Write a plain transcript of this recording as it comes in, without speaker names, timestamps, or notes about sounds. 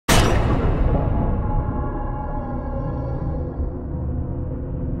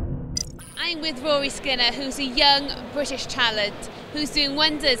flying with Rory Skinner, who's a young British talent who's doing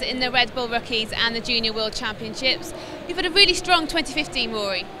wonders in the Red Bull Rookies and the Junior World Championships. You've had a really strong 2015,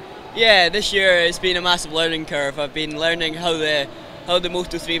 Rory. Yeah, this year it's been a massive learning curve. I've been learning how the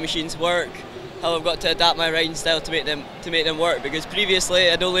Moto3 machines work, how I've got to adapt my riding style to make them work. Because previously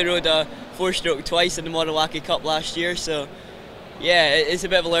I'd only rode a 4-stroke twice in the Monowaki Cup last year, so yeah, it's a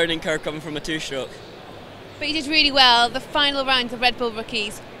bit of a learning curve coming from a 2-stroke. But you did really well. The final round of the Red Bull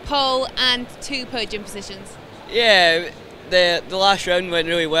Rookies, pole and 2 podium positions. Yeah, the last round went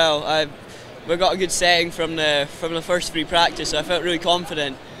really well. We got a good setting from the first free practice, so I felt really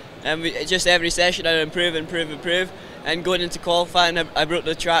confident. And just every session I would improve. And going into qualifying, I broke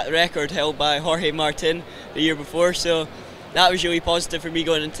the track record held by Jorge Martin the year before, so that was really positive for me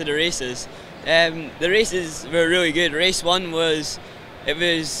going into the races. The races were really good. Race 1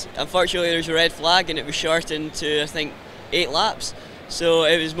 unfortunately there was a red flag and it was shortened to I think 8 laps, so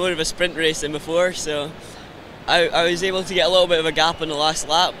it was more of a sprint race than before. So I was able to get a little bit of a gap on the last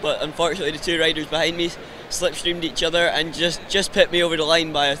lap, but unfortunately the 2 riders behind me slipstreamed each other and just put me over the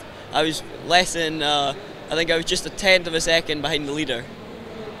line by I was less than I think I was just a 1/10 of a second behind the leader.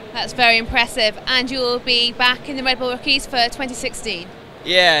 That's very impressive, and you'll be back in the Red Bull Rookies for 2016.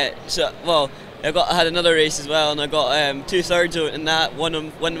 Yeah, so well, I had another race as well, and I got 2 thirds in that.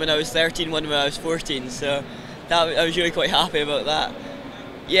 One when I was 13, one when I was 14. So I was really quite happy about that.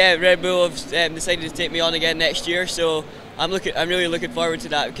 Yeah, Red Bull have decided to take me on again next year, so I'm really looking forward to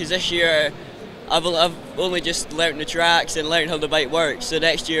that, because this year I've only just learnt the tracks and learnt how the bike works. So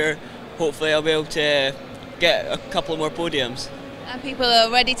next year, hopefully, I'll be able to get a couple more podiums. And people are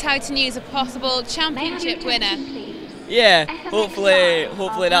already touting you as a possible championship winner. Yeah, hopefully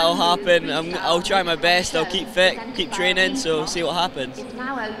that'll happen. I'll try my best. I'll keep fit, keep training, so see what happens.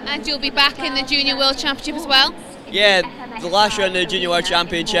 And you'll be back in the Junior World Championship as well? Yeah, the last round of the Junior World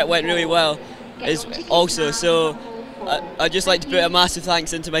Championship went really well also, so I'd just like to put a massive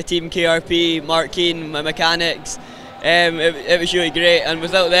thanks into my team, KRP, Mark Keane, my mechanics. It was really great, and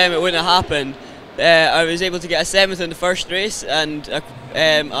without them it wouldn't have happened. I was able to get a 7th in the first race and a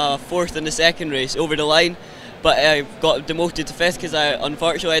 4th in the second race over the line, but I got demoted to 5th because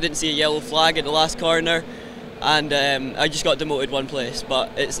unfortunately I didn't see a yellow flag at the last corner, and I just got demoted 1 place, but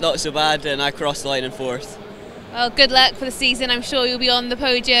it's not so bad, and I crossed the line in 4th. Well, good luck for the season. I'm sure you'll be on the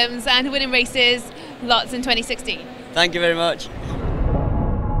podiums and winning races lots in 2016. Thank you very much.